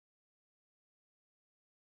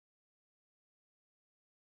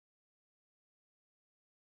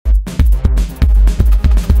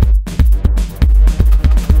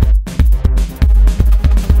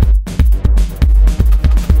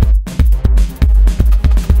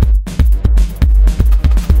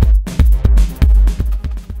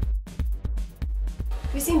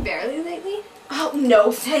No,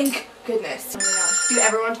 thank goodness. Oh my gosh. Do you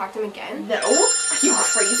ever want to talk to him again? No. Are you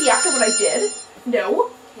crazy after what I did?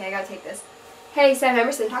 No. Okay, I gotta take this. Hey, Sam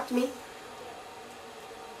Emerson, talk to me.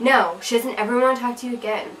 No, she doesn't ever want to talk to you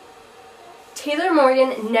again. Taylor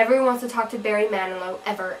Morgan never wants to talk to Barry Manilow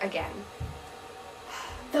ever again.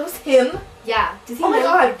 That was him? Yeah. Does he oh my know,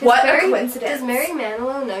 god, what a coincidence. Does Barry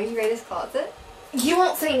Manilow know you rate his closet? You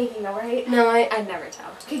won't say anything though, right? No, I'd never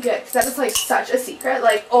tell. Okay, good, because that is like such a secret.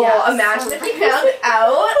 Like, oh, yeah, imagine if he found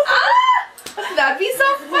out. Ah! That'd be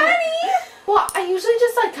so funny. Well, I usually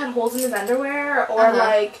just like cut holes in his underwear or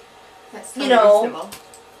like, that's you know,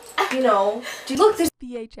 reasonable. Look, there's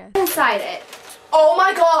VHS inside it. Oh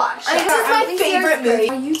my gosh! This is my favorite movie.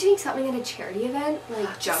 Are you doing something at a charity event?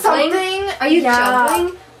 Like juggling? Something? Are you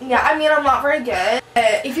juggling? Yeah, I mean, I'm not very good.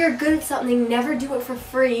 If you're good at something, never do it for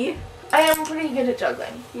free. I am pretty good at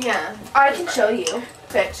juggling. Yeah. I can show you.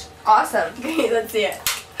 Bitch. Awesome. Okay, let's see it.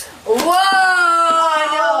 Whoa! I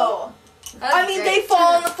know. I mean, great. they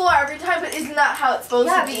fall on the floor every time, but isn't that how it's supposed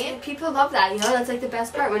to be? People love that, you know? That's like the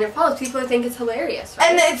best part. When it falls, people think it's hilarious,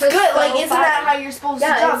 right? And it's good. So like, isn't that how you're supposed to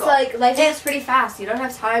juggle? Yeah, it's like, life moves pretty fast. You don't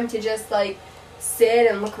have time to just, like, sit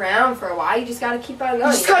and look around for a while. You just gotta keep on going. You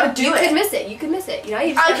just gotta do it. You could miss it. You could miss it. You know,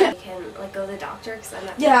 you just can, like, go to the doctor because I'm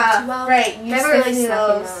not doing too well. Right. You never really stuffy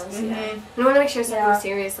nose. Mm-hmm. Yeah. I want to make sure it's something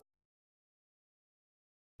serious.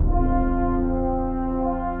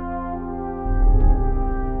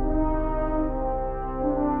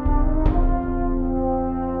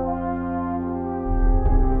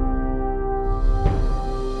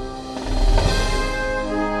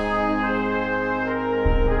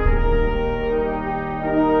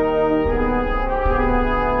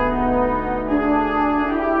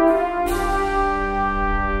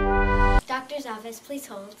 Doctor's office, please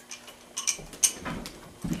hold.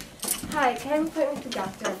 Hi, can I have an appointment with the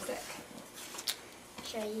doctor? I'm sick.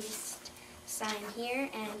 Sure, you just sign here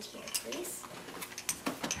and here, please.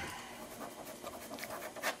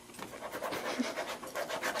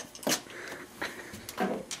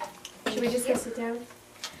 Should we just go sit down?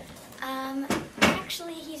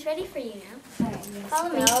 Actually, he's ready for you now. Alright, Follow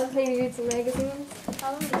me. Maybe read some magazines.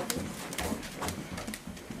 Follow me, please.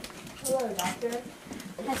 Hello, doctor.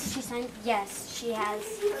 Has she signed? Yes, she has.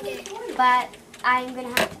 But I'm gonna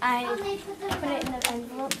have to, put it in the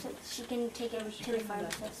envelope so that she can take it to the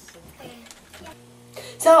pharmacist.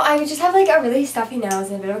 So I just have like a really stuffy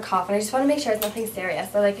nose and a bit of a cough, and I just want to make sure it's nothing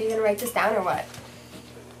serious. So like, are you gonna write this down or what?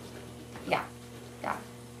 Yeah, yeah,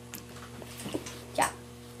 yeah,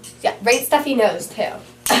 yeah. Write stuffy nose too,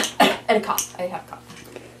 and a cough. I have a cough.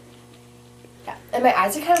 Yeah, and my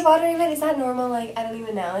eyes are kind of watering. But is that normal? Like, I don't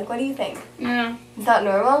even know. Like, what do you think? No. Is that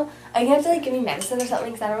normal? Are you gonna have to like give me medicine or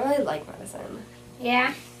something? Because I don't really like medicine.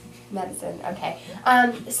 Yeah. Medicine, okay.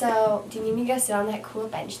 So, do you need me to go sit on that cool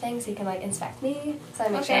bench thing so you can, like, inspect me? So I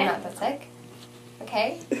make sure I'm not that sick?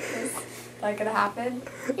 Okay? Is that gonna happen?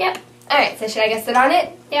 Yep. Alright, so should I go sit on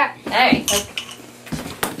it? Yeah. Alright, so...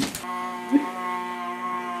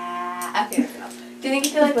 okay, let's go. Do you think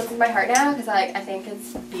you feel like listen to my heart now? Because, like, I think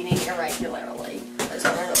it's beating irregularly. That's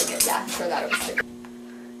not really good. Yeah, for that it was sick.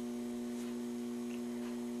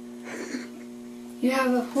 You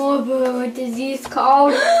have a horrible disease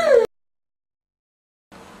called...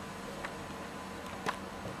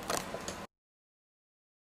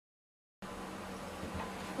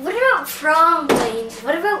 What about prom, Blaine?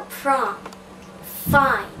 What about prom?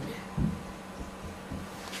 Fine.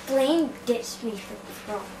 Blaine ditched me for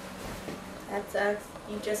prom. That sucks.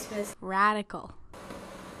 You just missed. Radical.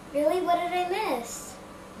 Really? What did I miss?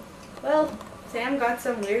 Well, Sam got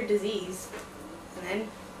some weird disease. And then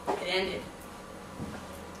it ended.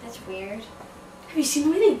 That's weird. Have you seen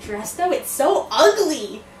the way they dress though? It's so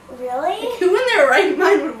ugly. Really? Like, who in their right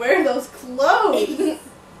mind would wear those clothes?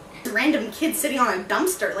 Random kids sitting on a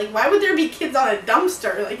dumpster. Like, why would there be kids on a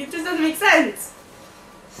dumpster? Like, it just doesn't make sense.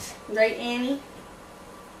 Right, Annie?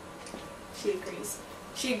 She agrees.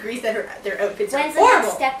 She agrees that their outfits When's are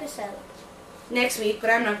horrible. the next episode? Next week, but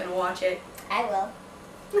I'm not going to watch it. I will.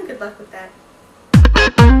 Well, good luck with that.